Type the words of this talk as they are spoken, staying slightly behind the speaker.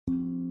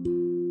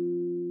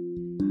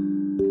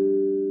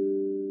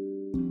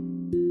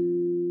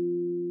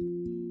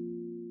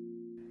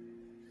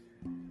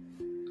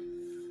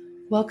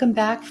Welcome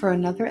back for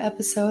another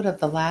episode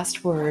of The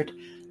Last Word,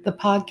 the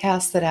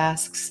podcast that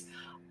asks,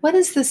 what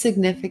is the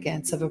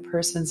significance of a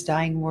person's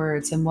dying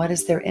words and what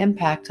is their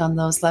impact on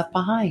those left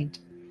behind?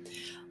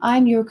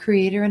 I'm your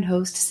creator and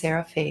host,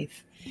 Sarah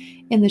Faith.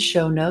 In the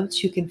show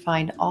notes, you can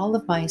find all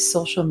of my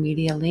social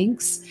media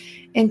links,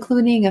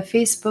 including a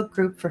Facebook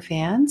group for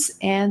fans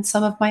and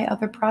some of my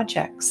other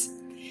projects.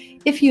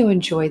 If you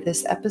enjoyed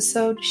this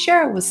episode,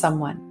 share it with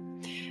someone.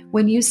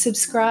 When you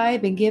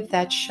subscribe and give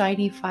that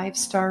shiny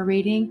 5-star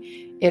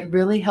rating, it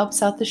really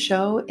helps out the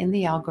show in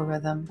the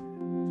algorithm.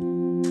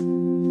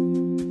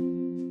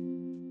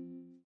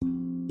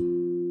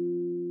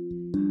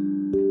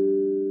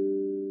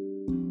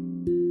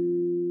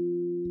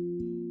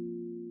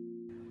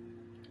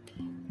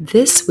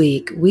 This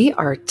week, we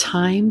are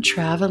time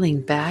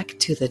traveling back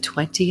to the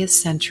 20th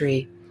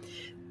century.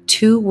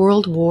 2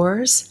 world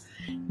wars,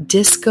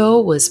 disco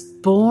was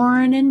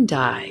born and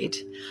died.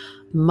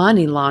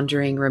 Money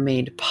laundering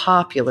remained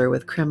popular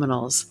with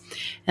criminals,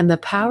 and the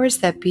powers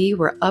that be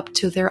were up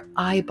to their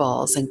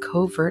eyeballs in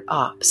covert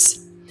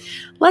ops.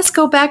 Let's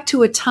go back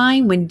to a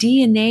time when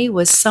DNA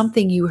was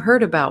something you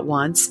heard about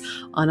once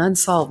on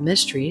Unsolved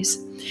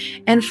Mysteries,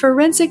 and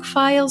forensic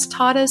files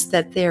taught us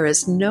that there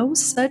is no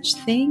such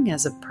thing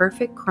as a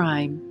perfect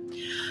crime.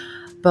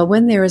 But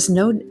when there is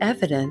no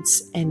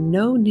evidence and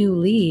no new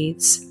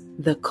leads,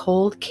 the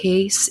cold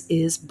case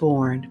is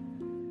born.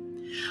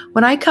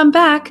 When I come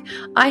back,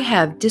 I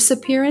have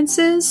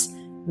disappearances,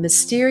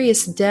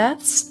 mysterious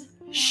deaths,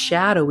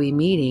 shadowy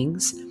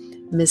meetings,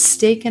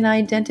 mistaken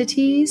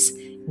identities,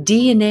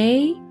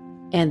 DNA,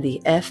 and the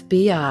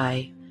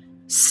FBI.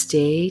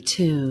 Stay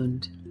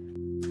tuned.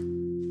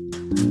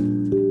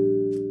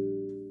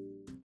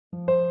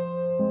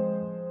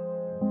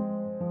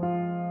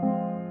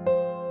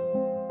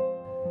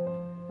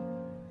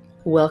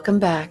 Welcome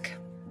back.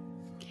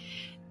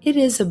 It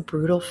is a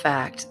brutal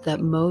fact that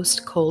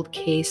most cold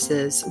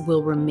cases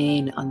will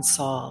remain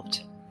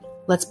unsolved.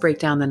 Let's break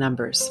down the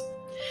numbers.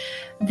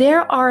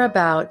 There are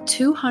about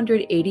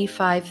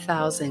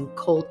 285,000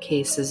 cold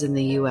cases in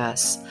the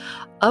U.S.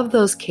 Of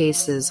those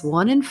cases,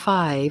 1 in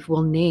 5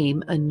 will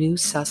name a new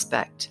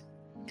suspect.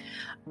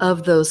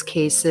 Of those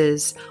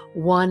cases,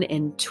 1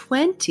 in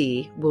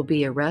 20 will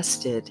be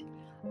arrested.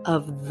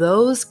 Of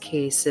those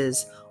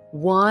cases,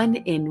 1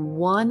 in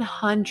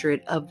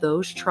 100 of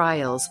those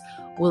trials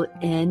will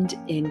end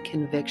in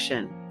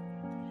conviction.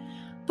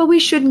 But we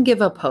shouldn't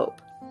give up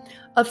hope.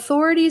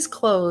 Authorities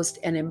closed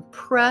an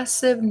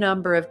impressive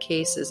number of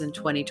cases in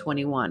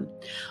 2021.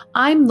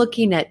 I'm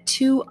looking at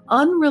 2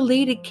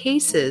 unrelated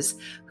cases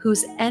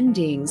whose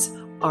endings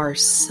are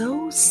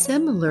so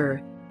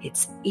similar,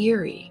 it's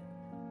eerie.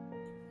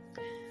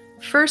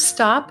 First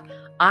stop,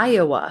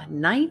 Iowa,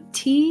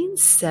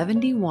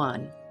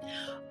 1971.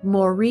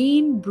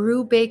 Maureen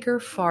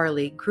Brubaker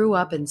Farley grew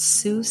up in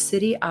Sioux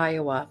City,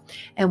 Iowa,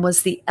 and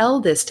was the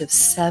eldest of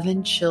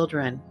 7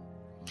 children.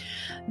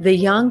 The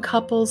young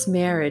couple's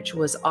marriage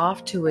was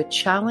off to a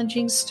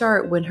challenging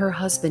start when her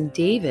husband,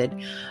 David,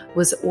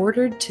 was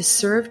ordered to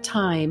serve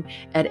time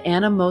at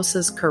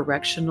Anamosa's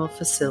correctional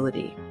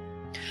facility.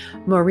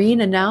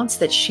 Maureen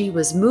announced that she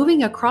was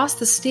moving across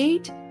the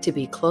state to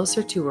be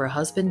closer to her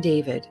husband,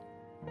 David.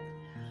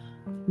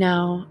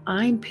 Now,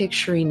 I'm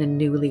picturing a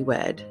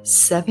newlywed,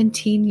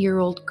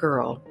 17-year-old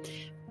girl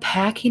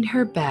packing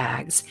her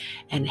bags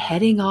and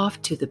heading off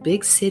to the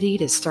big city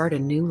to start a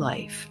new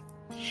life.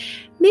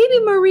 Maybe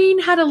Maureen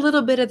had a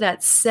little bit of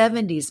that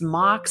 70s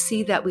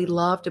moxie that we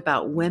loved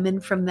about women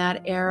from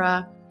that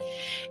era.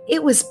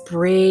 It was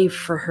brave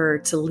for her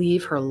to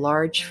leave her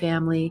large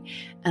family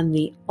and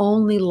the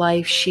only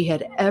life she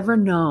had ever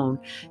known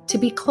to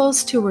be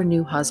close to her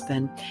new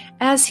husband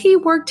as he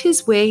worked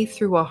his way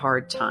through a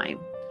hard time.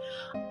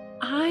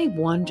 I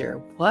wonder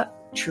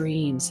what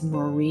dreams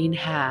Maureen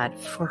had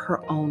for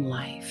her own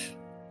life.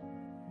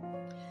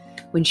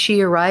 When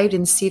she arrived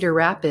in Cedar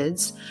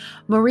Rapids,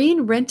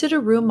 Maureen rented a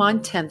room on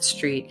 10th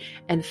Street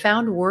and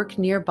found work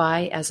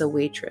nearby as a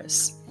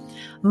waitress.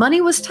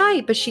 Money was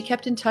tight, but she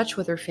kept in touch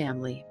with her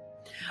family.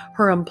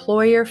 Her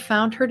employer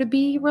found her to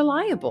be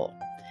reliable.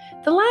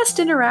 The last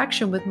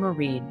interaction with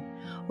Maureen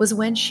was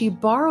when she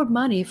borrowed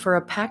money for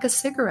a pack of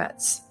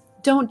cigarettes.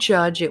 Don't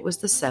judge, it was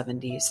the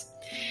 70s.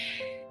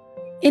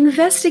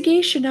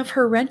 Investigation of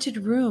her rented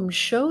room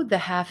showed the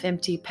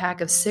half-empty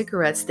pack of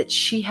cigarettes that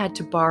she had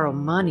to borrow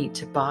money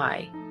to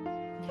buy.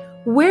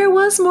 Where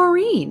was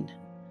Maureen?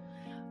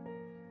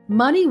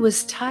 Money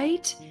was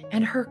tight,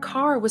 and her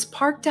car was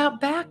parked out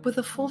back with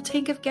a full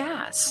tank of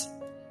gas.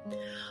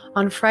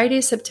 On Friday,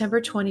 September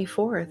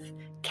 24th,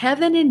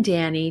 Kevin and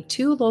Danny,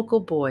 2 local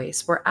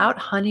boys, were out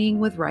hunting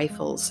with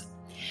rifles.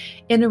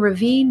 In a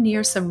ravine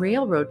near some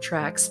railroad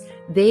tracks,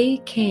 they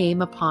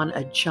came upon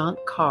a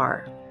junk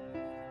car.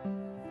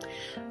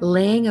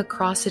 Laying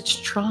across its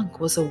trunk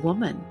was a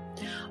woman,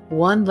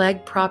 one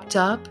leg propped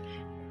up,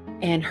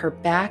 and her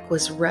back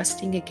was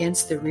resting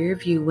against the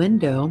rearview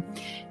window.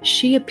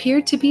 She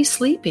appeared to be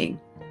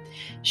sleeping.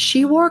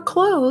 She wore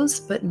clothes,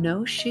 but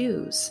no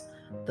shoes.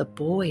 The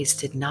boys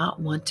did not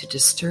want to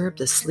disturb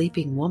the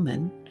sleeping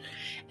woman,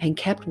 and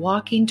kept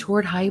walking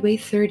toward Highway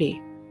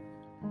 30.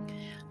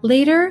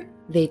 Later,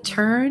 they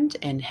turned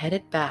and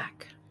headed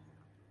back.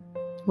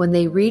 When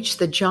they reached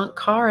the junk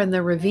car in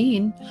the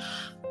ravine,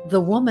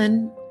 the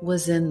woman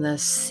was in the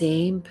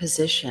same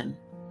position.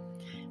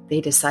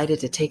 They decided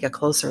to take a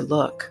closer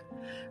look.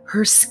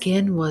 Her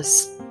skin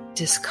was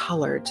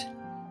discolored.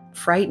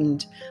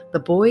 Frightened, the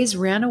boys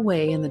ran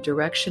away in the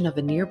direction of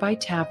a nearby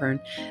tavern,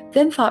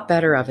 then thought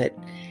better of it.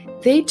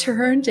 They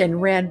turned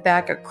and ran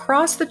back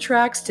across the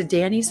tracks to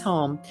Danny's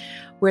home,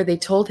 where they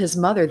told his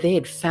mother they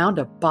had found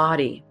a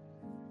body.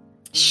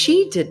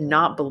 She did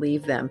not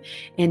believe them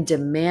and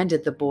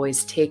demanded the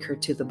boys take her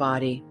to the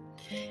body.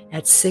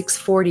 At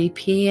 6:40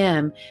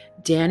 p.m.,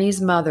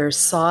 Danny's mother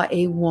saw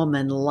a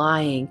woman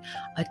lying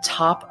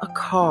atop a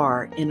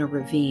car in a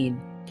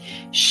ravine.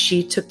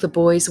 She took the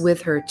boys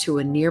with her to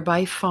a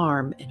nearby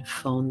farm and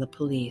phoned the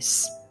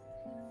police.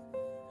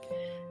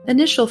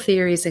 Initial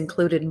theories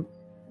included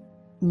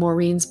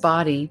Maureen's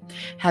body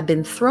had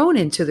been thrown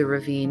into the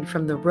ravine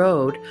from the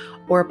road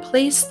or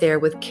placed there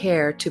with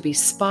care to be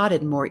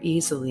spotted more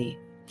easily.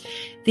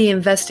 The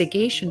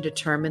investigation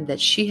determined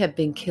that she had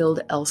been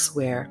killed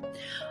elsewhere.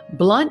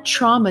 Blunt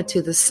trauma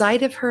to the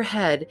side of her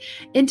head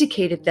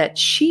indicated that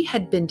she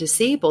had been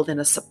disabled in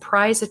a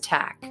surprise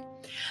attack.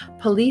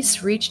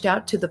 Police reached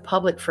out to the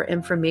public for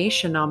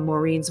information on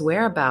Maureen's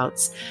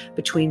whereabouts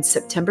between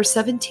September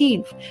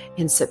 17th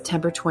and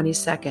September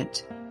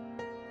 22nd.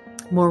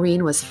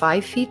 Maureen was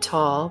 5 feet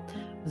tall,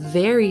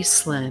 very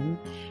slim,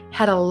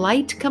 had a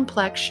light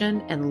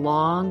complexion and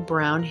long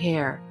brown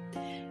hair.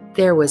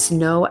 There was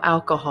no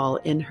alcohol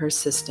in her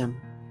system.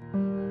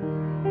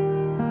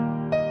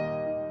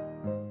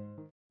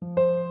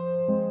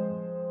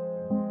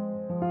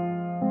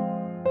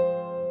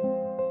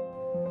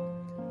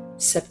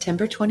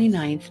 September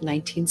 29,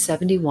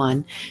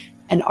 1971,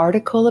 an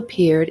article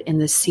appeared in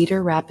the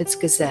Cedar Rapids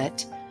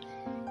Gazette.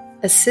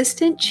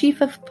 Assistant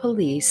Chief of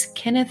Police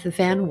Kenneth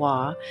Van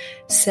Waa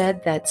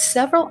said that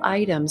several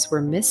items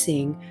were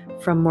missing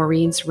from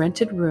Maureen's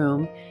rented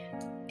room,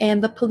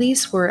 and the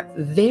police were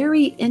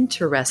very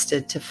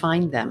interested to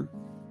find them.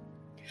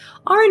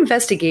 Our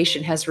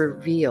investigation has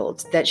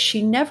revealed that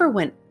she never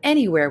went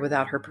anywhere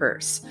without her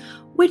purse,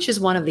 which is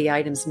one of the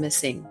items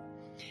missing.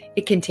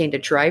 It contained a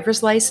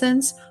driver's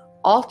license,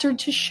 altered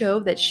to show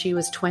that she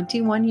was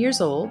 21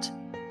 years old,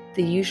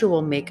 the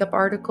usual makeup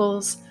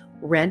articles,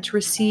 rent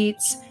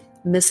receipts,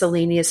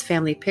 miscellaneous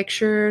family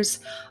pictures,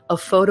 a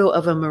photo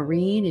of a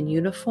Marine in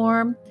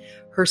uniform,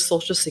 her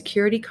Social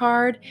Security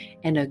card,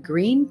 and a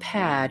green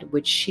pad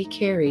which she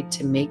carried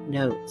to make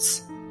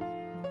notes.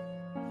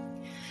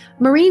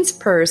 Maureen's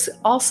purse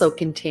also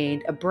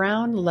contained a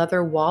brown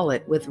leather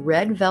wallet with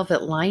red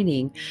velvet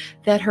lining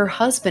that her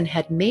husband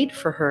had made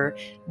for her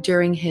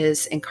during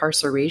his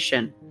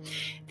incarceration.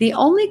 The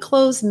only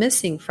clothes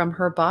missing from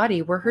her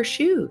body were her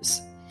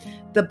shoes.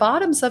 The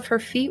bottoms of her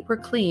feet were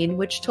clean,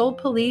 which told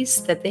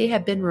police that they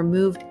had been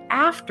removed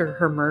after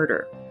her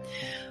murder.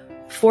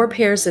 4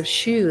 pairs of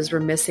shoes were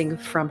missing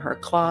from her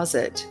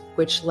closet,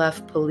 which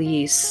left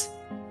police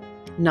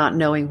not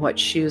knowing what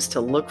shoes to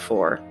look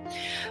for.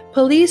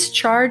 Police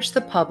charged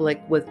the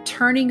public with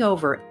turning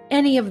over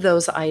any of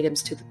those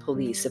items to the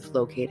police if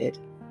located.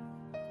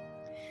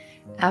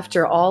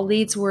 After all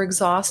leads were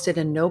exhausted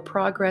and no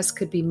progress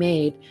could be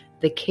made,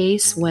 the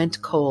case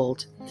went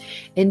cold.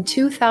 In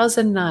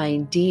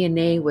 2009,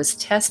 DNA was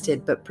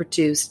tested but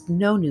produced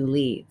no new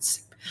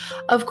leads.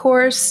 Of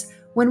course,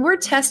 when we're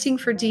testing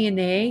for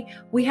DNA,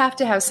 we have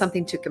to have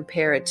something to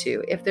compare it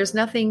to. If there's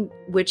nothing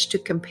which to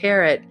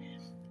compare it,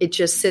 it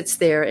just sits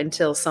there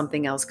until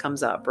something else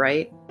comes up,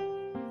 right?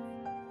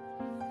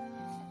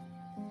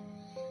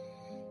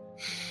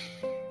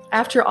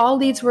 After all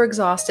leads were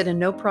exhausted and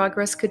no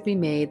progress could be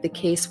made, the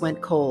case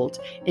went cold.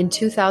 In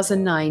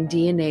 2009,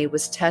 DNA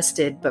was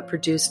tested but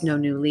produced no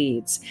new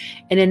leads.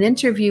 In an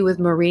interview with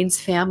Maureen's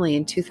family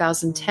in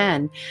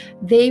 2010,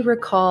 they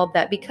recalled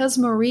that because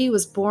Marie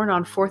was born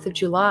on 4th of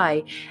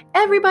July,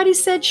 everybody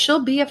said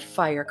she'll be a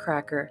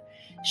firecracker.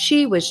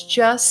 She was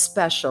just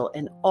special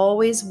and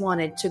always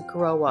wanted to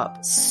grow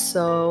up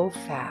so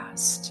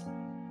fast.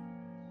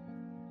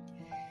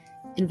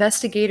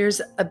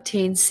 Investigators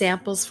obtained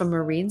samples from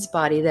Maureen's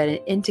body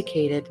that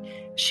indicated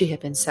she had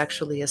been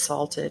sexually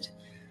assaulted.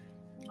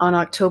 On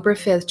October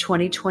 5th,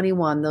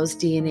 2021, those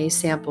DNA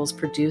samples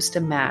produced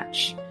a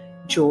match,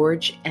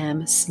 George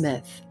M.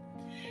 Smith.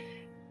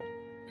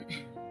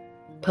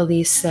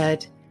 Police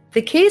said,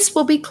 "The case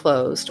will be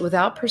closed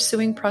without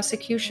pursuing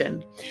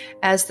prosecution,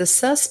 as the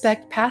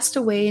suspect passed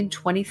away in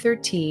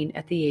 2013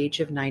 at the age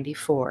of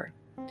 94.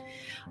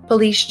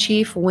 Police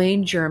Chief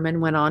Wayne German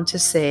went on to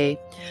say,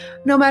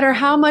 "No matter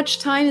how much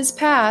time has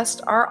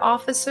passed, our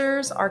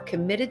officers are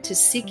committed to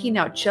seeking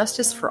out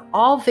justice for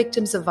all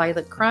victims of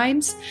violent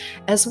crimes,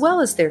 as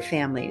well as their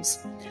families.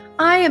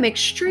 I am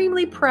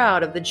extremely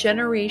proud of the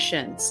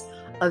generations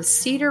of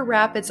Cedar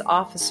Rapids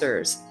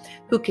officers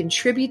who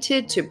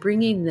contributed to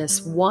bringing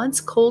this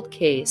once cold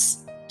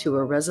case to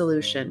a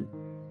resolution."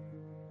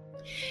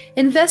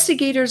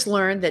 Investigators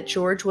learned that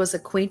George was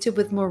acquainted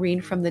with Maureen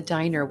from the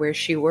diner where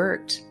she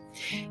worked.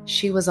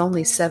 She was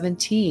only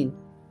 17.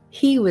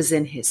 He was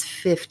in his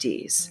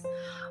 50s.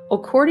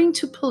 According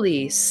to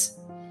police,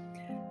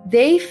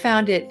 they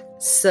found it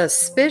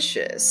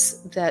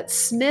suspicious that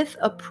Smith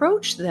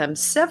approached them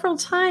several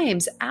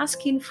times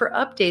asking for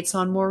updates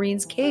on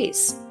Maureen's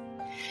case.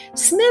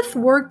 Smith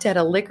worked at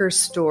a liquor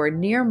store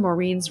near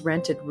Maureen's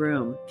rented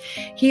room.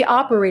 He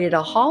operated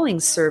a hauling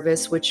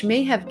service which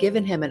may have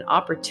given him an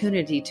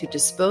opportunity to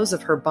dispose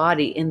of her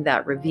body in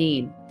that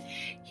ravine.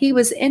 He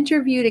was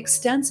interviewed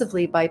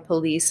extensively by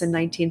police in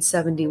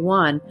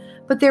 1971,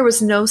 but there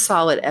was no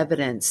solid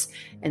evidence,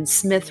 and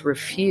Smith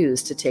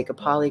refused to take a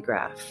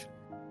polygraph.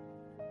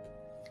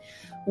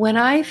 When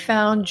I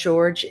found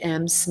George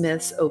M.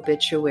 Smith's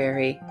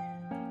obituary,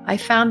 I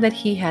found that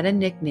he had a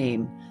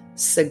nickname,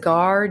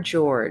 Cigar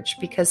George,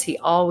 because he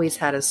always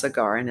had a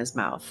cigar in his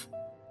mouth.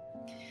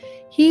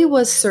 He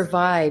was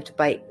survived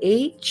by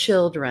 8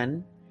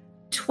 children,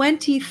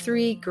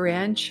 23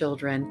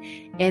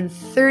 grandchildren, and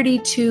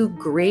 32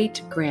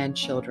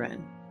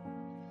 great-grandchildren.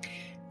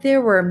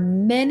 There were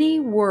many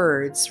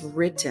words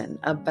written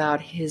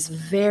about his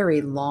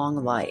very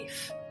long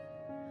life.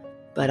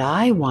 But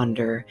I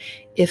wonder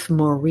if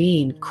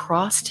Maureen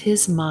crossed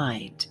his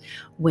mind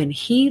when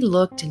he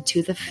looked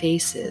into the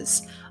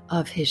faces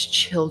of his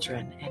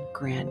children and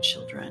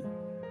grandchildren.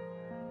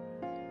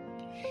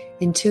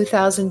 In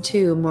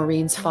 2002,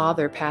 Maureen's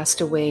father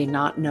passed away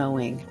not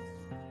knowing.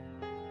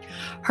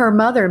 Her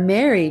mother,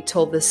 Mary,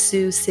 told the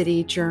Sioux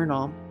City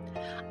Journal,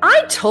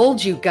 "I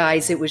told you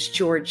guys it was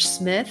George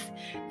Smith.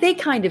 They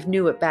kind of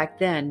knew it back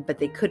then, but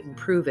they couldn't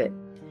prove it.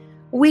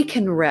 We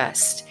can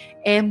rest,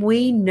 and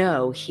we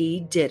know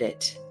he did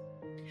it.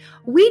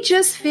 We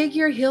just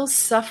figure he'll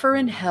suffer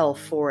in hell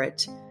for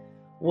it.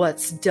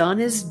 What's done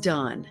is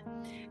done.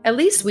 At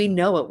least we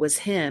know it was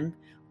him.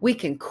 We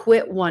can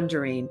quit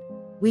wondering.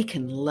 We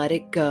can let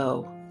it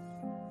go."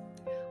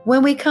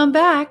 When we come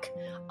back,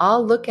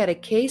 I'll look at a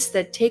case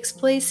that takes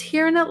place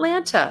here in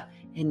Atlanta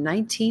in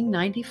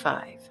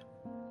 1995.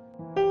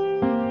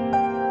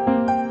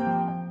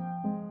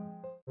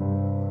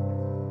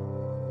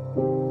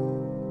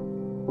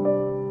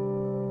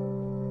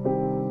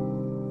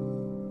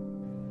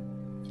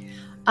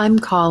 I'm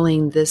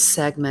calling this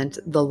segment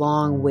The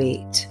Long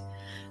Wait,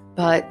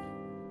 but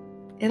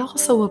it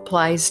also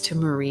applies to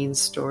Maureen's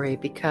story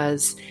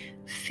because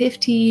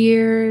 50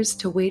 years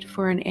to wait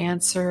for an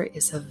answer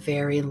is a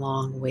very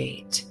long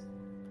wait.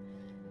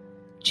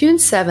 June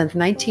 7th,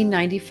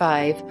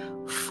 1995,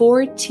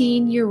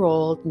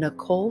 14-year-old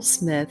Nicole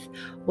Smith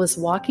was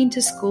walking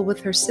to school with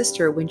her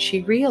sister when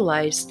she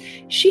realized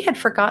she had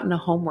forgotten a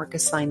homework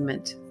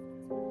assignment.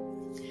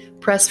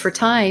 Pressed for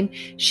time,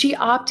 she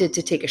opted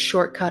to take a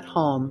shortcut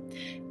home.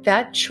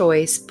 That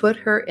choice put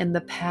her in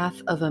the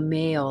path of a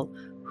male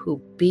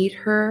who beat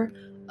her,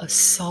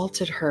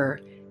 assaulted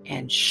her,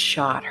 and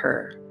shot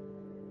her.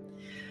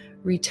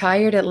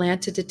 Retired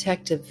Atlanta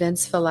detective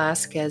Vince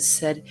Velasquez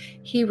said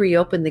he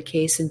reopened the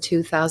case in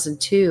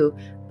 2002,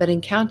 but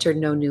encountered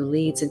no new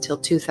leads until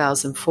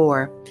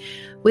 2004.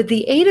 With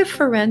the aid of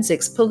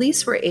forensics,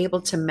 police were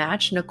able to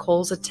match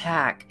Nicole's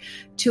attack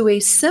to a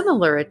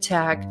similar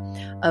attack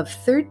of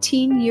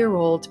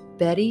 13-year-old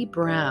Betty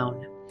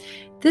Brown.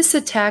 This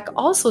attack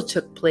also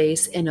took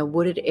place in a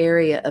wooded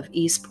area of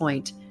East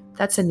Point.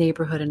 That's a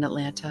neighborhood in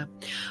Atlanta.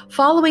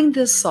 Following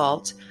the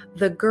assault,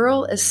 the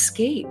girl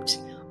escaped.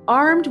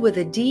 Armed with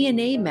a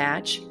DNA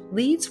match,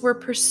 leads were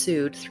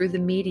pursued through the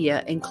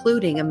media,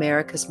 including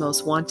America's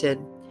Most Wanted.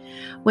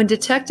 When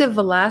Detective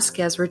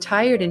Velasquez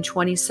retired in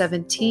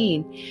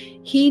 2017,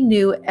 he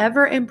knew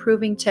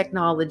ever-improving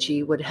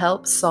technology would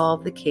help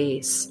solve the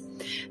case.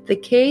 The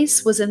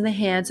case was in the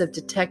hands of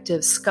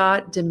Detective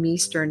Scott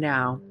DeMeester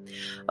now.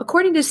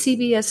 According to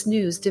CBS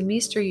News,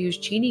 DeMeester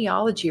used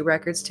genealogy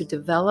records to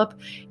develop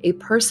a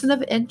person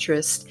of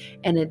interest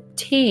and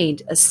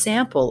obtained a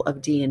sample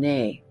of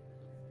DNA.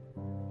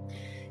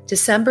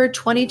 December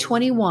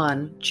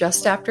 2021,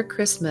 just after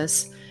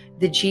Christmas,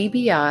 the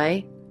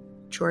GBI,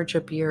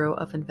 Georgia Bureau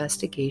of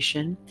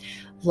Investigation,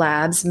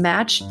 labs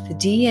matched the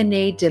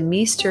DNA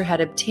DeMeester had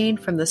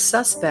obtained from the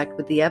suspect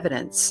with the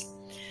evidence.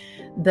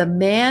 The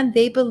man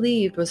they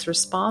believed was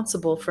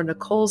responsible for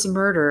Nicole's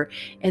murder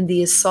and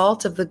the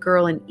assault of the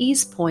girl in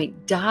East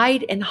Point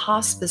died in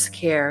hospice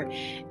care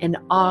in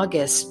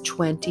August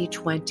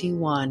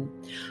 2021,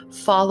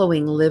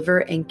 following liver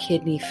and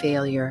kidney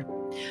failure.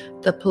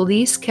 The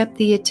police kept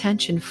the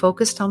attention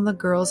focused on the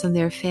girls and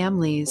their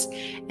families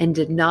and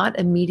did not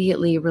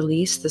immediately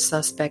release the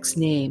suspect's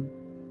name.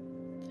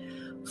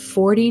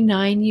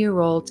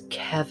 49-year-old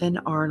Kevin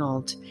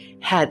Arnold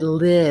had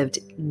lived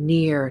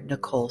near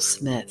Nicole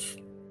Smith.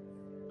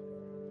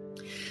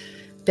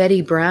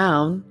 Betty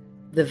Brown,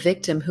 the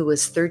victim who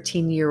was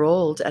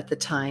 13-year-old at the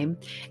time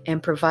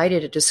and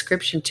provided a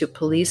description to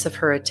police of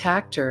her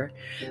attacker,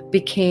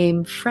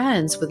 became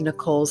friends with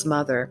Nicole's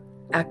mother,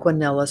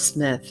 Aquanella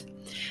Smith.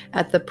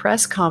 At the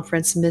press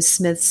conference, Ms.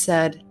 Smith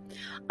said,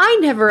 I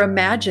never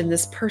imagined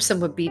this person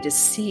would be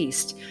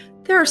deceased.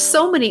 There are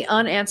so many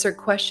unanswered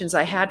questions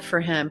I had for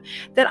him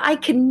that I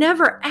could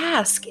never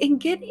ask and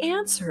get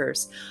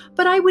answers.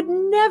 But I would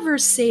never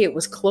say it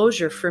was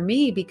closure for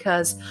me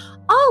because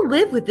I'll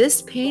live with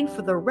this pain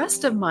for the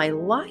rest of my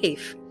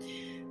life.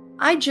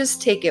 I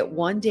just take it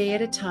one day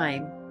at a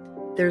time.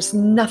 There's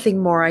nothing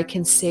more I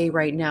can say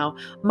right now.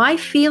 My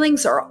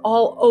feelings are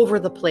all over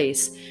the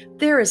place.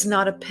 There is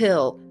not a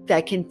pill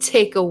that can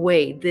take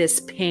away this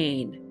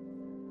pain.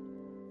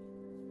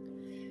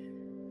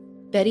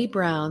 Betty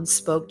Brown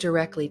spoke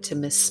directly to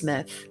Miss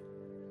Smith.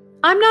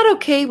 I'm not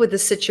okay with the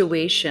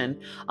situation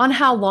on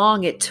how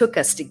long it took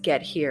us to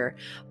get here,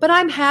 but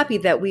I'm happy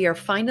that we are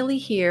finally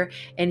here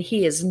and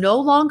he is no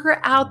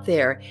longer out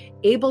there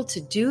able to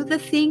do the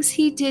things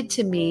he did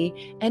to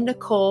me and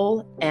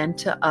Nicole and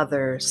to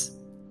others.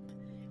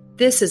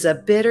 This is a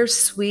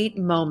bittersweet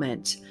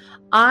moment.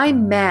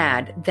 I'm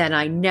mad that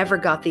I never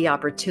got the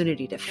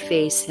opportunity to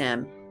face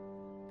him.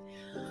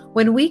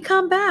 When we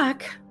come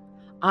back,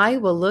 I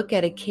will look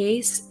at a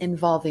case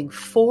involving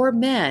 4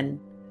 men,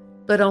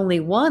 but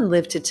only one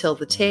lived to tell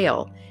the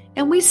tale,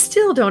 and we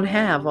still don't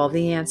have all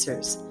the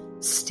answers.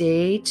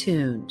 Stay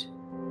tuned.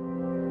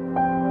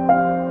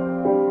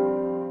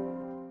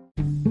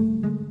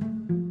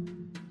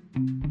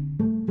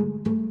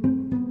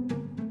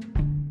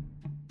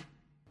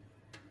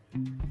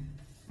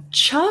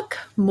 Chuck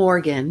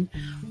Morgan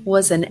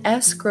was an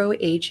escrow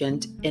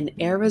agent in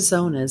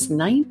Arizona's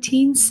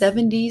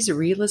 1970s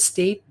real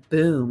estate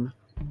boom.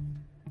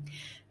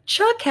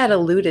 Chuck had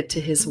alluded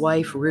to his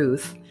wife,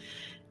 Ruth,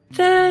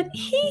 that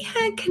he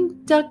had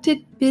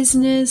conducted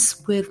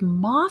business with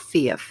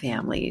mafia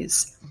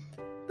families,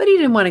 but he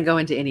didn't want to go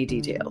into any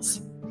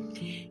details.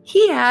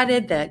 He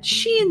added that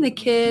she and the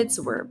kids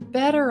were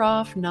better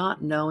off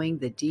not knowing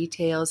the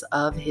details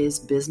of his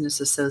business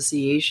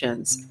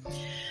associations.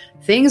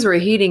 Things were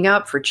heating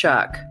up for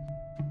Chuck.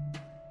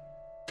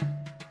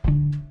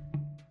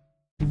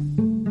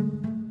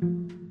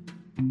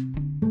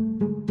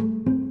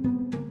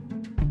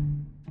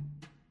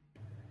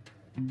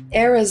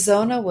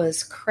 Arizona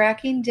was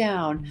cracking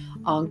down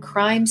on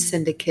crime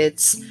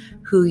syndicates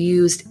who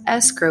used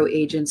escrow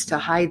agents to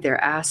hide their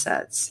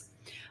assets.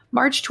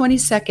 March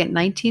 22,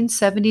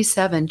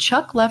 1977,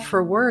 Chuck left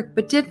for work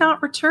but did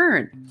not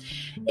return.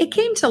 It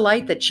came to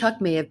light that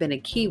Chuck may have been a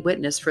key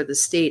witness for the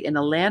state in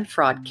a land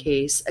fraud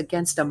case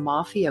against a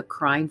mafia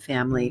crime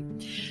family.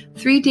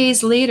 3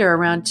 days later,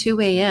 around 2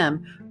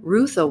 a.m.,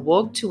 Ruth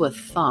awoke to a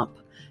thump.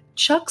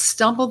 Chuck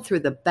stumbled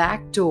through the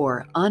back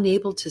door,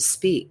 unable to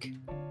speak.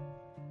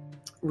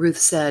 Ruth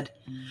said,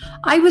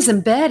 I was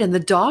in bed and the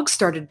dog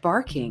started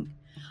barking.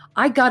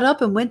 I got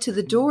up and went to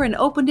the door and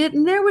opened it,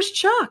 and there was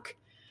Chuck.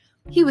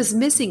 He was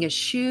missing a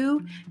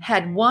shoe,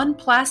 had one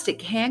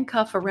plastic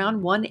handcuff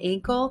around one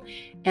ankle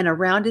and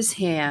around his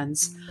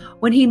hands.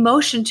 When he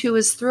motioned to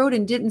his throat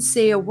and didn't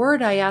say a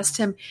word, I asked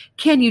him,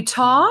 Can you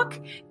talk?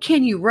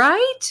 Can you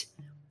write?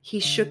 He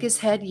shook his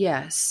head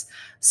yes.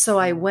 So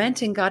I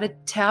went and got a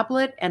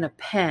tablet and a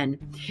pen.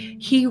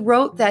 He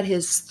wrote that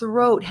his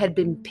throat had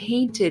been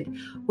painted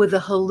with a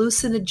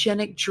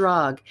hallucinogenic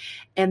drug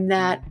and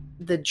that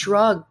the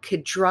drug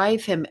could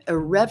drive him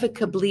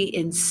irrevocably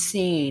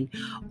insane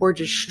or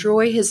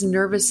destroy his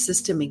nervous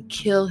system and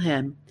kill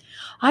him.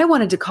 I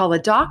wanted to call a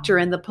doctor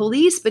and the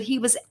police, but he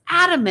was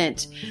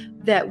adamant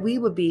that we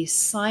would be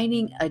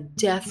signing a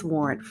death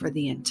warrant for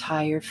the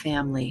entire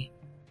family.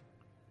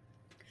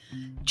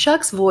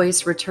 Chuck's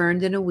voice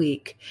returned in a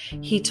week.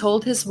 He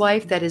told his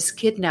wife that his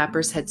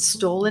kidnappers had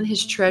stolen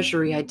his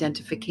treasury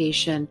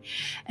identification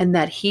and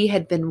that he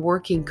had been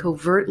working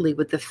covertly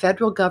with the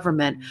federal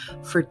government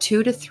for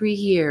 2 to 3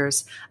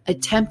 years,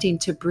 attempting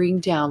to bring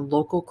down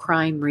local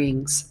crime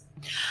rings.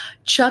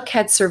 Chuck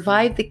had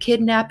survived the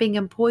kidnapping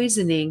and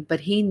poisoning,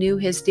 but he knew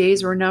his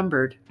days were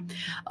numbered.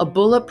 A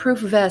bulletproof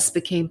vest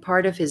became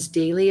part of his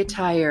daily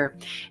attire,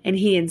 and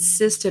he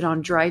insisted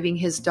on driving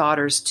his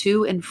daughters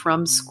to and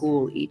from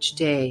school each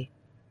day.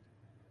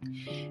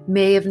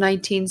 May of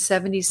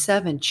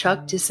 1977,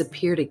 Chuck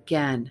disappeared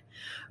again.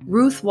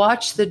 Ruth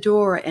watched the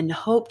door and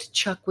hoped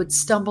Chuck would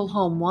stumble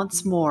home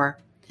once more.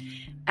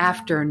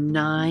 After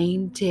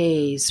 9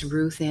 days,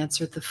 Ruth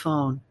answered the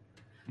phone.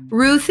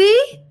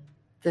 Ruthie?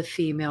 The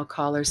female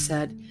caller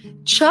said,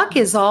 Chuck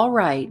is all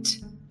right.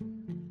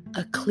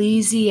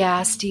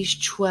 Ecclesiastes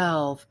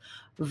 12,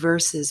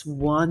 verses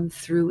 1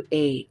 through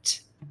 8.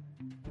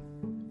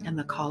 And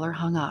the caller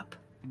hung up.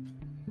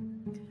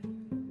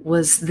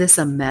 Was this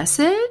a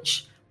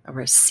message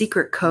or a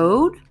secret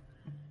code?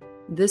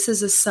 This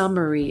is a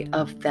summary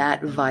of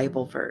that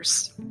Bible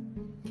verse.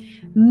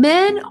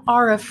 Men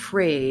are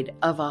afraid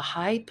of a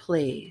high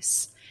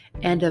place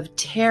and of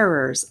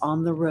terrors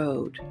on the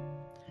road.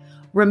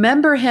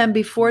 Remember him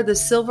before the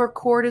silver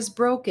cord is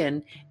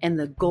broken and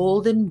the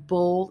golden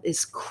bowl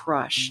is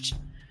crushed.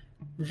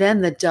 Then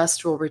the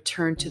dust will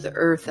return to the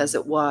earth as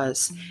it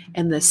was,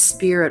 and the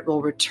spirit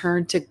will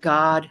return to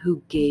God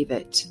who gave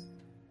it.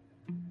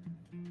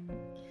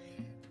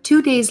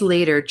 2 days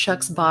later,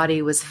 Chuck's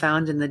body was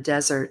found in the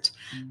desert,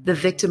 the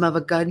victim of a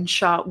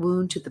gunshot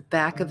wound to the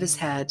back of his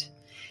head,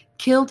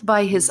 killed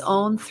by his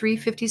own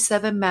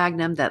 .357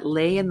 Magnum that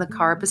lay in the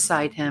car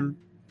beside him.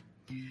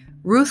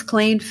 Ruth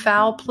claimed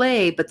foul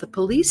play, but the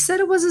police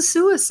said it was a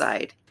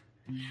suicide.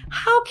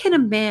 How can a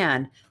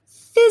man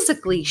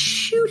physically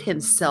shoot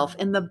himself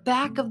in the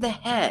back of the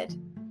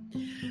head?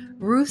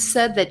 Ruth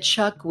said that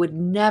Chuck would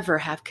never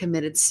have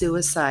committed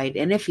suicide,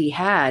 and if he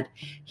had,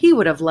 he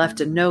would have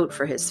left a note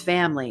for his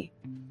family.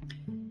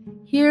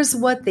 Here's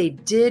what they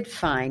did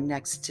find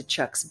next to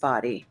Chuck's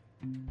body: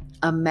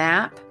 a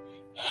map,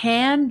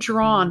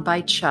 hand-drawn by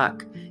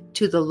Chuck,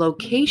 to the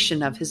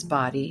location of his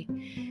body,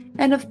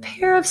 and a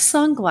pair of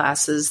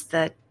sunglasses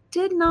that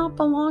did not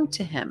belong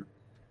to him.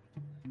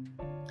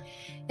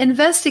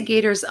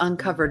 Investigators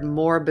uncovered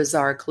more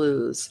bizarre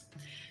clues.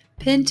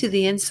 Pinned to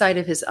the inside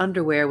of his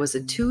underwear was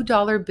a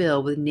 $2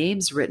 bill with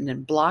names written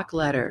in block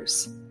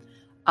letters: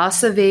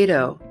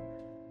 Acevedo,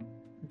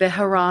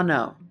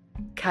 Bejarano,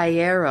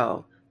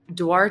 Cairo,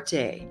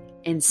 Duarte,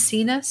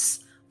 Encinas,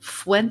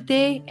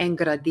 Fuente, and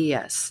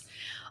Gradias.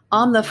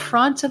 On the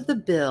front of the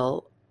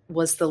bill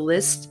was the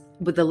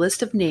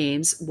list of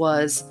names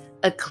was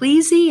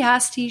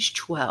Ecclesiastes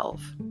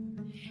 12.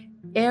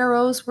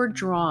 Arrows were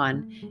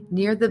drawn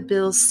near the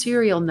bill's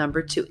serial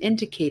number to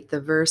indicate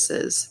the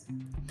verses.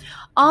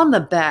 On the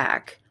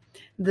back,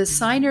 the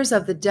signers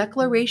of the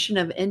Declaration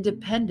of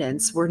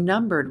Independence were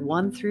numbered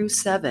 1 through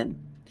 7.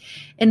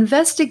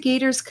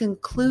 Investigators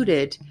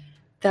concluded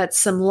that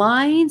some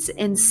lines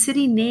and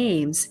city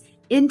names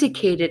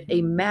indicated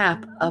a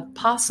map of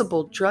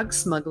possible drug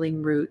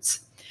smuggling routes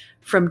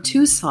from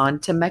Tucson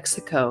to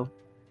Mexico.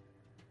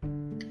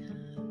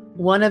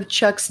 One of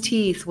Chuck's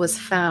teeth was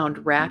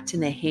found wrapped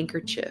in a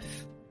handkerchief.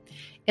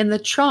 In the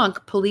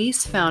trunk,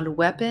 police found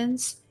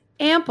weapons,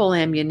 ample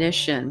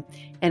ammunition,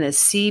 and a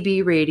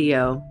CB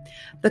radio.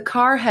 The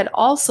car had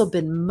also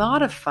been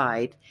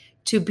modified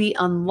to be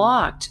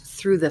unlocked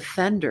through the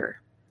fender.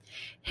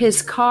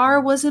 His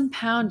car was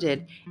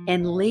impounded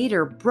and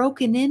later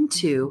broken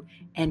into,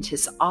 and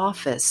his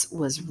office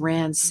was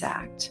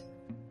ransacked.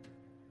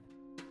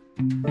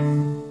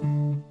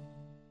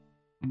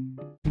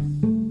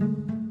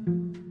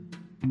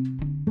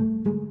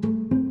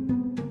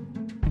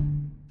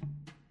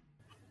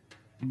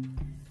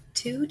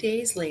 Two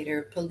days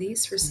later,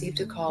 police received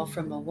a call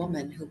from a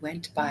woman who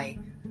went by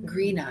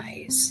Green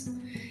Eyes.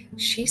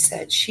 She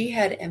said she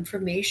had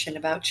information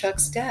about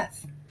Chuck's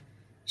death.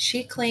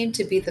 She claimed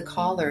to be the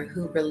caller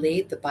who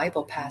relayed the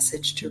Bible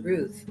passage to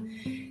Ruth.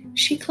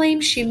 She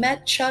claimed she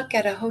met Chuck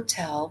at a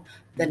hotel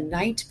the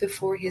night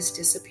before his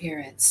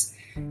disappearance.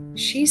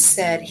 She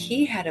said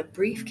he had a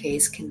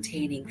briefcase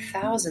containing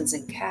thousands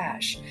in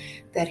cash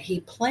that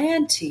he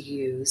planned to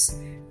use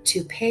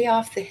to pay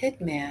off the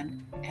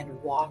hitman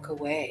and walk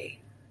away.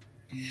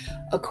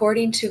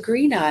 According to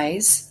Green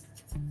Eyes,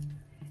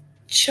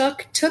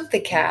 Chuck took the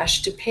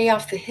cash to pay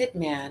off the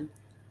hitman,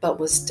 but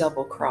was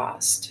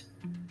double-crossed.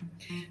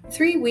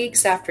 3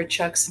 weeks after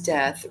Chuck's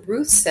death,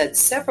 Ruth said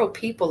several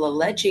people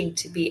alleging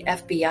to be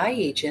FBI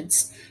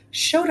agents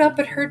showed up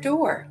at her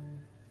door.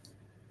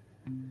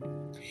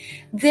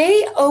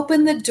 They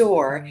opened the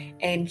door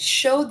and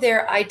showed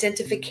their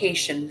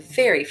identification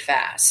very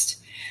fast.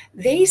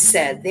 They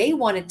said they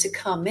wanted to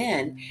come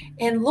in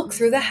and look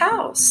through the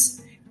house.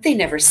 They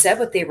never said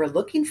what they were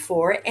looking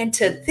for, and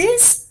to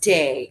this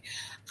day,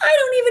 I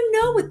don't even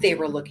know what they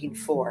were looking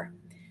for.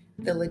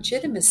 The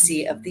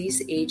legitimacy of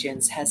these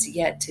agents has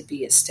yet to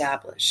be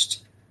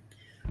established.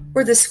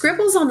 Were the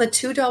scribbles on the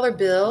 $2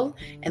 bill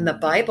and the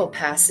Bible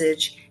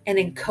passage an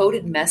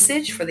encoded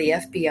message for the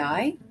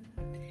FBI?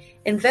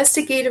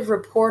 Investigative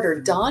reporter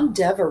Don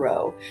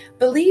Devereaux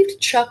believed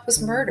Chuck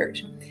was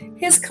murdered.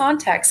 His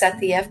contacts at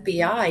the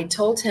FBI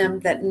told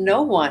him that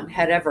no one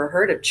had ever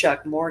heard of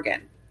Chuck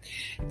Morgan.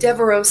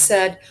 Devereaux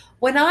said,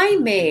 "When I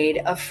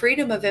made a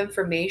Freedom of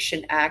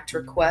Information Act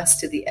request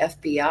to the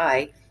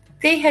FBI,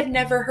 they had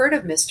never heard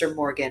of Mr.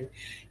 Morgan,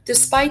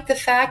 despite the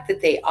fact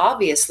that they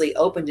obviously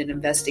opened an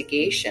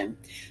investigation,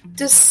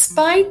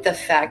 despite the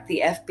fact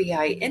the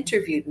FBI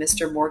interviewed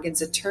Mr.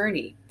 Morgan's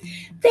attorney.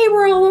 They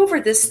were all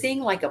over this thing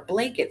like a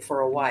blanket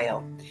for a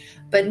while.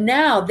 But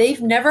now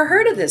they've never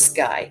heard of this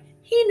guy.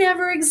 He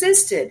never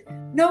existed.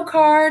 No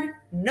card,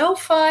 no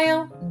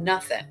file,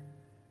 nothing."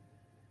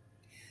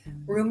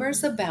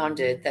 Rumors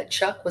abounded that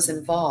Chuck was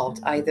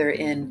involved either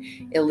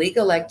in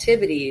illegal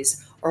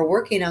activities or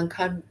working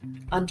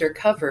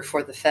undercover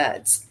for the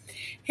feds.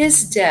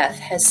 His death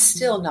has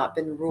still not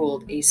been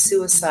ruled a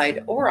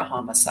suicide or a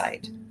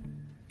homicide.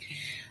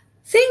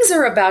 Things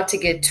are about to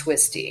get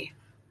twisty.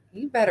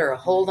 You better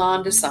hold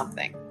on to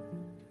something.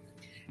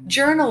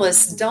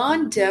 Journalist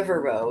Don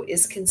Devereaux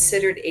is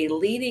considered a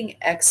leading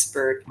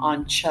expert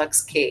on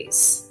Chuck's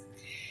case.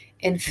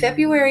 In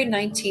February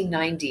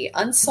 1990,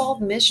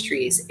 Unsolved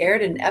Mysteries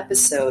aired an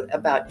episode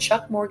about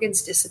Chuck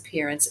Morgan's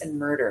disappearance and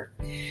murder.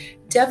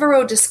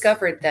 Devereaux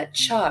discovered that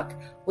Chuck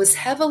was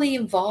heavily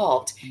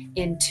involved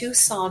in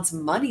Tucson's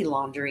money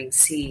laundering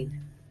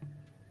scene.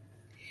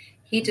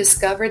 he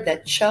discovered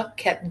that Chuck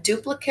kept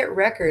duplicate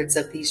records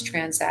of these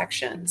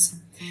transactions.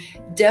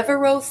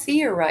 Devereaux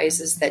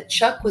theorizes that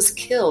Chuck was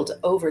killed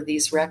over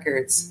these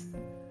records.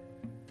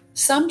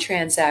 Some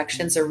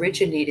transactions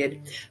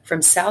originated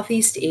from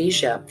Southeast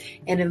Asia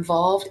and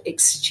involved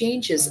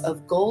exchanges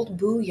of gold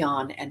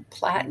bullion and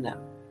platinum.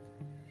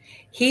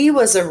 He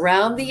was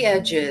around the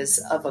edges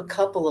of a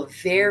couple of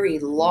very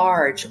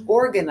large,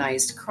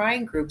 organized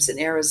crime groups in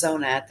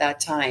Arizona at that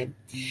time.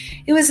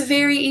 It was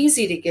very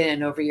easy to get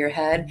in over your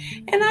head,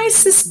 and I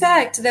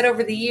suspect that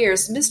over the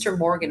years, Mr.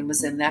 Morgan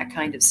was in that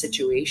kind of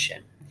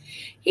situation.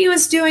 He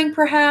was doing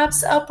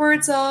perhaps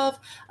upwards of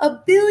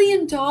 $1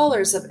 billion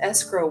of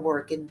escrow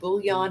work in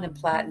bullion and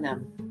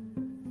platinum.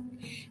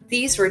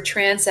 These were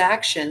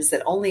transactions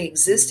that only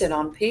existed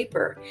on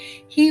paper.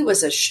 He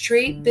was a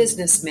straight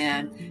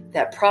businessman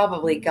that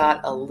probably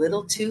got a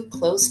little too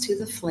close to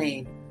the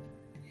flame.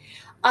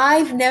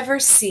 I've never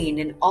seen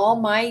in all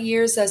my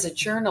years as a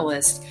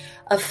journalist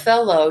a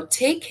fellow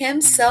take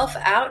himself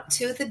out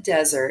to the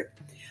desert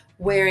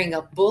wearing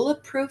a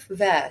bulletproof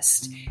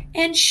vest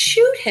and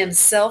shoot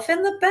himself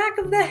in the back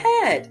of the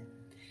head.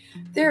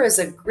 There is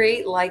a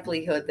great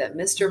likelihood that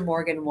Mr.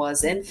 Morgan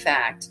was, in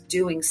fact,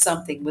 doing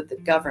something with the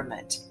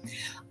government.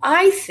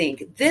 I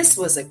think this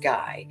was a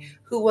guy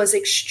who was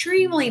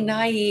extremely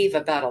naive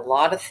about a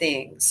lot of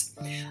things.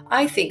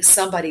 I think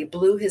somebody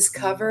blew his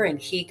cover and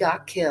he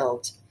got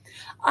killed.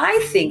 I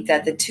think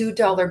that the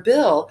 $2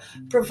 bill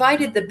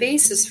provided the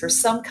basis for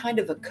some kind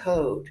of a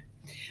code.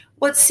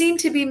 What seemed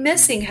to be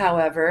missing,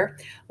 however,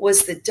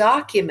 was the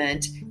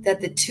document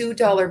that the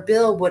 $2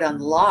 bill would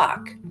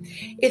unlock.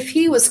 If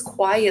he was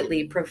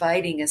quietly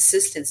providing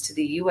assistance to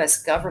the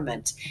U.S.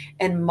 government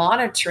and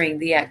monitoring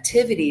the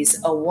activities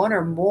of one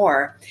or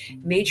more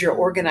major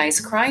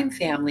organized crime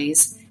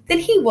families, then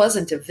he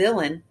wasn't a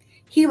villain.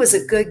 He was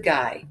a good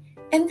guy,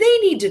 and they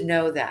need to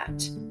know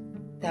that.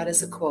 That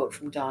is a quote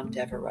from Don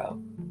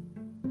Devereaux.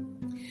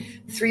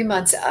 3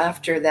 months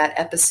after that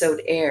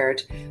episode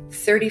aired,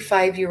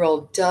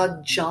 35-year-old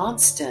Doug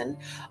Johnston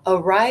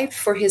arrived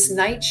for his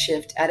night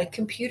shift at a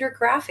computer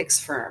graphics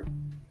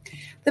firm.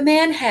 The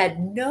man had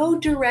no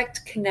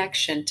direct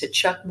connection to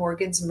Chuck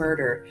Morgan's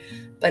murder,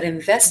 but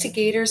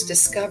investigators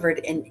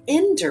discovered an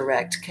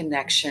indirect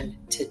connection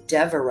to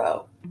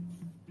Devereaux.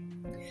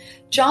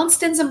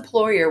 Johnston's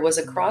employer was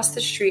across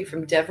the street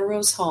from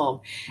Devereaux's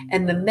home,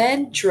 and the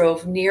men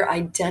drove near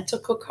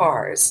identical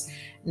cars,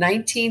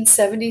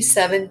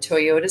 1977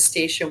 Toyota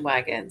station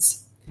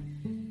wagons.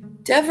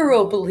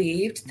 Devereaux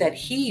believed that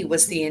he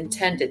was the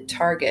intended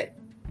target.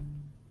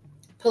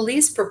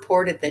 Police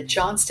purported that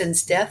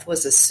Johnston's death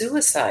was a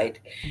suicide,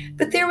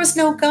 but there was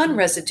no gun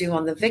residue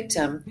on the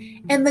victim,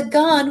 and the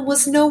gun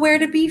was nowhere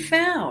to be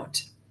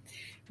found.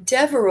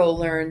 Devereaux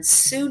learned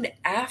soon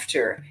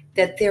after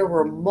that there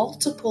were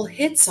multiple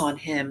hits on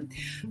him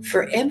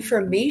for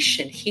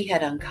information he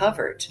had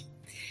uncovered.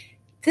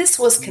 This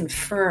was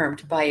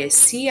confirmed by a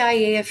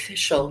CIA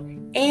official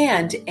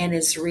and an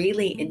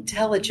Israeli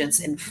intelligence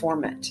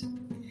informant.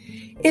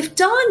 If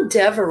Don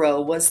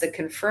Devereaux was the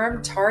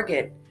confirmed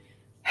target,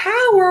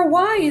 how or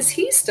why is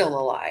he still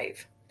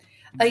alive?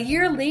 A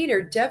year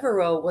later,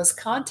 Devereaux was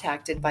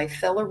contacted by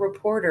fellow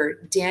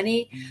reporter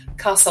Danny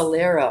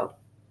Casolaro.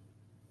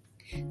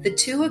 The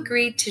two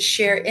agreed to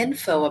share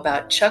info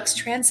about Chuck's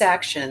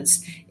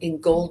transactions in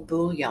gold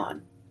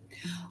bullion.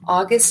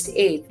 August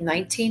 8,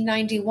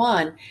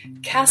 1991,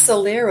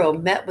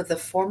 Casolaro met with a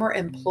former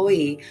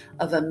employee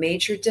of a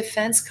major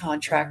defense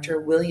contractor,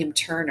 William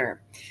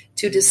Turner,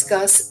 to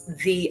discuss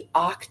the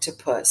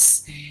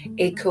Octopus,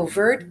 a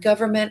covert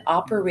government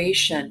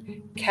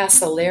operation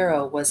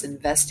Casolaro was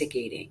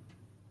investigating.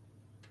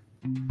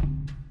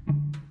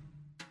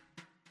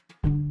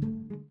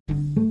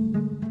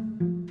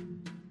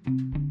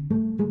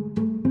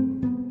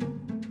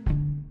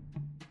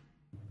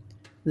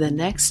 The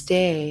next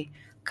day,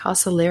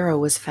 Casolaro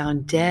was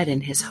found dead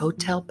in his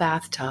hotel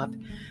bathtub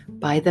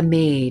by the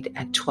maid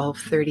at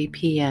 12:30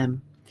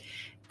 p.m.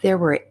 There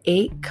were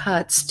 8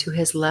 cuts to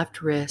his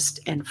left wrist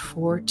and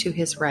 4 to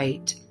his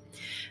right.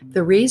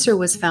 The razor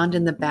was found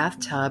in the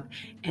bathtub,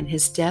 and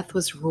his death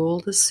was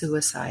ruled a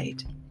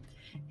suicide.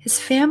 His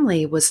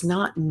family was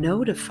not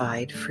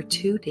notified for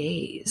 2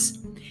 days.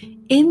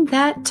 In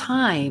that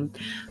time,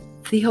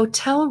 the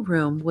hotel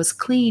room was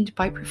cleaned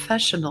by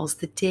professionals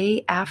the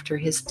day after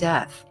his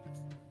death.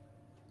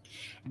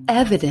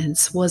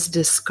 Evidence was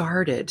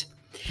discarded.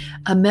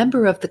 A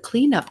member of the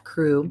cleanup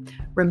crew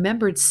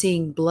remembered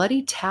seeing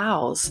bloody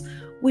towels,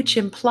 which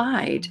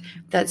implied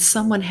that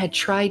someone had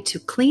tried to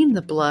clean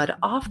the blood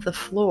off the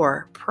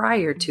floor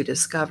prior to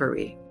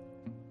discovery.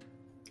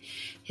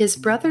 His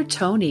brother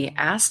Tony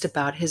asked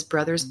about his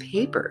brother's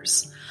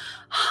papers.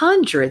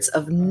 Hundreds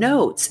of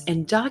notes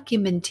and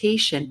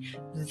documentation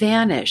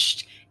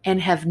vanished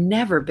and have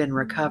never been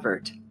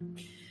recovered.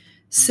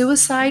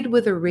 Suicide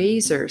with a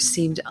razor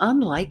seemed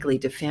unlikely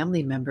to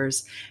family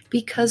members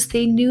because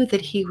they knew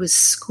that he was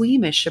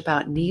squeamish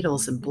about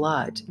needles and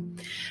blood.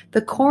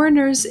 The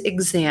coroner's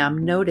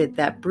exam noted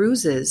that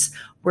bruises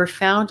were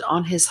found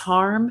on his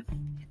arm,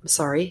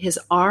 his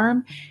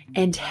arm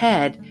and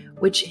head,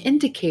 which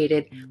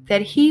indicated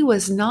that he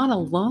was not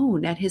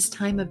alone at his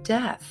time of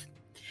death.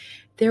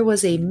 There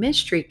was a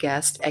mystery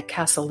guest at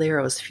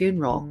Casallero's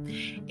funeral.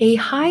 A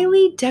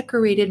highly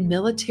decorated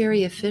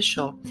military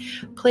official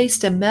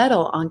placed a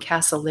medal on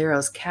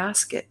Casallero's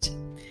casket.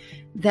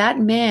 That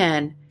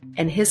man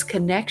and his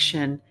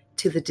connection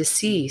to the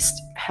deceased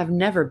have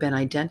never been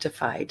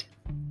identified.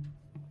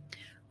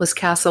 Was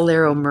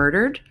Casallero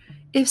murdered?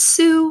 If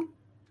so,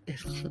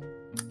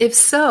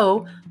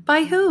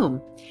 by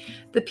whom?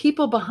 The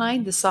people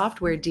behind the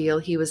software deal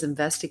he was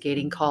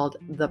investigating called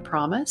The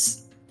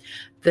Promise?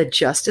 The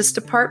Justice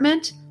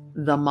Department?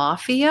 The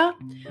Mafia?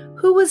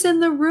 Who was in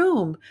the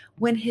room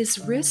when his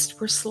wrists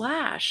were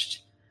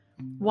slashed?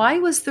 Why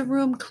was the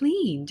room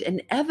cleaned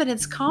and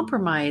evidence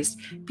compromised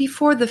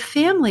before the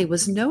family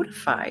was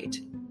notified?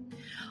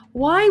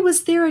 Why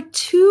was there a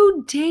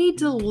 2-day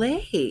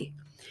delay?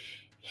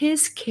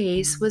 His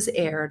case was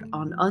aired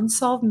on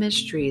Unsolved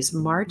Mysteries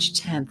March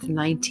 10th,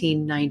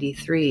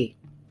 1993.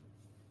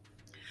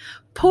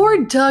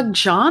 Poor Doug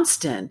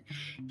Johnston.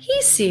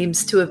 He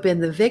seems to have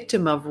been the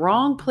victim of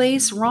wrong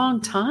place,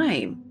 wrong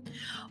time.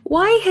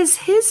 Why has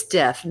his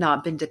death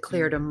not been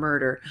declared a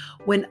murder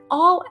when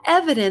all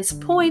evidence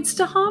points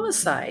to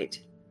homicide?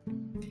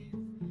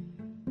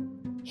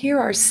 Here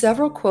are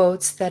several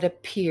quotes that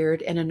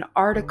appeared in an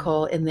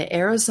article in the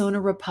Arizona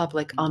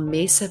Republic on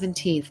May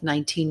 17,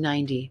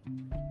 1990.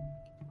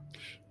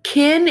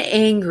 Kin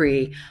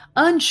angry,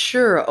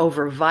 unsure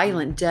over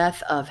violent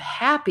death of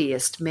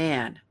happiest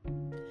man.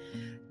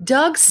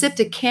 Doug sipped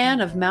a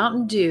can of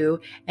Mountain Dew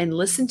and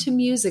listened to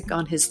music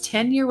on his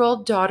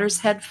 10-year-old daughter's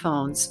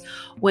headphones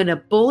when a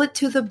bullet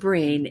to the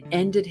brain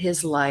ended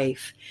his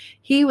life.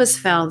 He was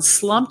found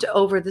slumped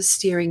over the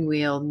steering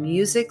wheel,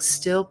 music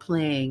still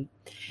playing.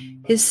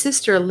 His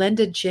sister,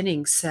 Linda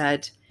Jennings,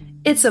 said,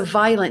 "It's a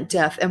violent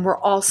death and we're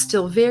all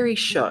still very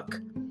shook."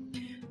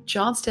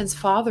 Johnston's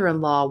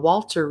father-in-law,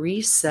 Walter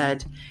Reese,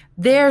 said,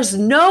 "There's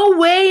no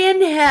way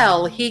in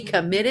hell he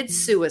committed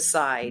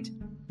suicide."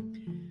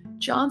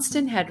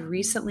 Johnston had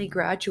recently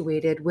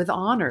graduated with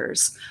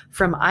honors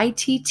from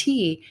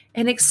ITT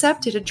and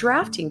accepted a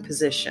drafting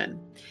position.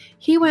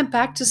 He went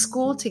back to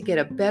school to get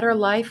a better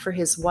life for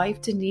his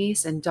wife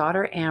Denise and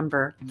daughter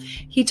Amber.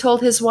 He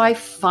told his wife,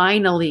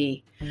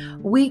 "Finally,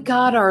 we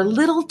got our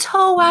little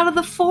toe out of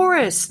the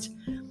forest."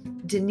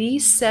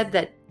 Denise said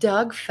that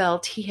Doug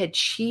felt he had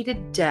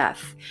cheated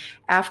death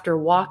after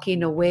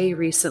walking away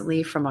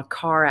recently from a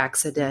car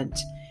accident.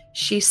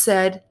 She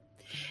said,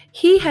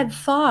 "He had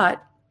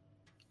thought,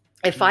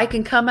 if I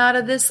can come out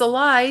of this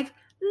alive,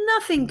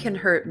 nothing can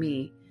hurt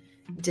me."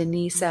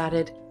 Denise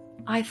added,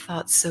 "I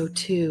thought so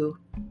too."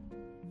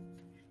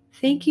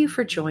 Thank you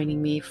for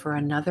joining me for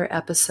another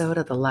episode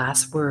of The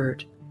Last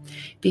Word.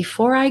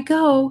 Before I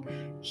go,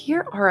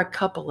 here are a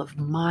couple of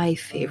my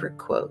favorite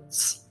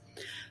quotes.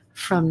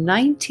 From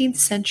 19th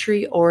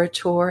century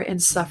orator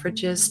and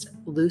suffragist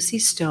Lucy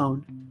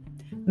Stone,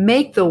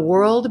 "Make the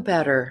world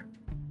better."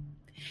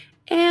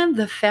 And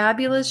the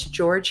fabulous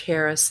George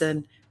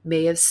Harrison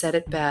may have said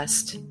it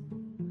best,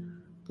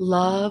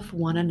 "Love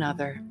one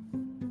another."